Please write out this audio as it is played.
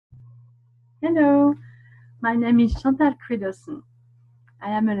Hello, my name is Chantal. I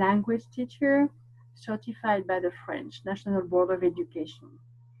am a language teacher certified by the French National Board of Education.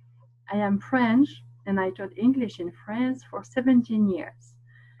 I am French and I taught English in France for 17 years.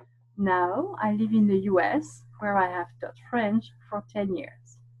 Now I live in the US where I have taught French for 10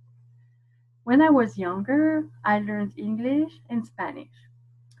 years. When I was younger, I learned English and Spanish,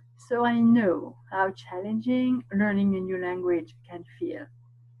 so I know how challenging learning a new language can feel.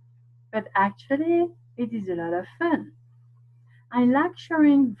 But actually, it is a lot of fun. I like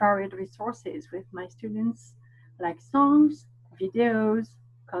sharing varied resources with my students, like songs, videos,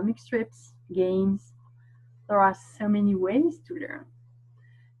 comic strips, games. There are so many ways to learn.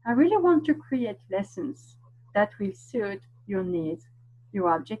 I really want to create lessons that will suit your needs,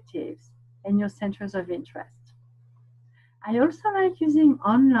 your objectives, and your centers of interest. I also like using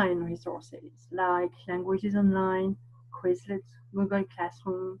online resources like Languages Online, Quizlet, Google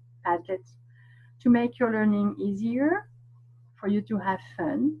Classroom, Padlet to make your learning easier, for you to have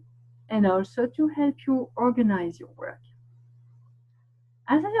fun, and also to help you organize your work.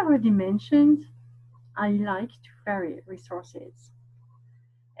 As I already mentioned, I like to vary resources.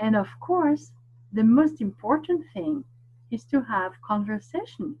 And of course, the most important thing is to have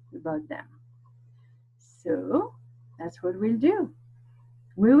conversation about them. So that's what we'll do.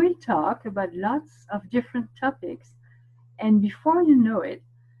 We will talk about lots of different topics, and before you know it,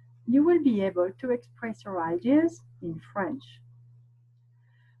 you will be able to express your ideas in French.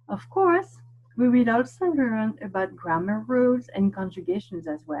 Of course, we will also learn about grammar rules and conjugations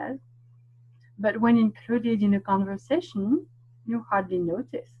as well, but when included in a conversation, you hardly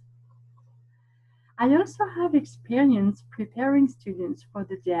notice. I also have experience preparing students for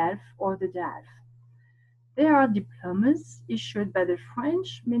the DELF or the DALF. They are diplomas issued by the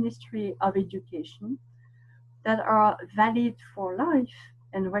French Ministry of Education that are valid for life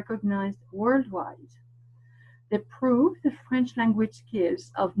and recognized worldwide. They prove the French language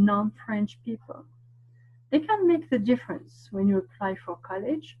skills of non-French people. They can make the difference when you apply for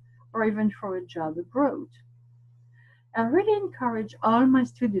college or even for a job abroad. I really encourage all my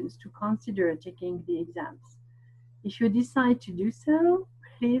students to consider taking the exams. If you decide to do so,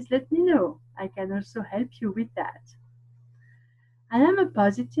 please let me know. I can also help you with that. I am a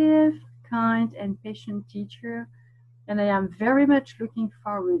positive, kind, and patient teacher, and I am very much looking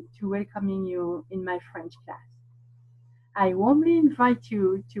forward to welcoming you in my French class. I warmly invite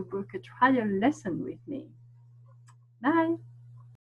you to book a trial lesson with me. Bye!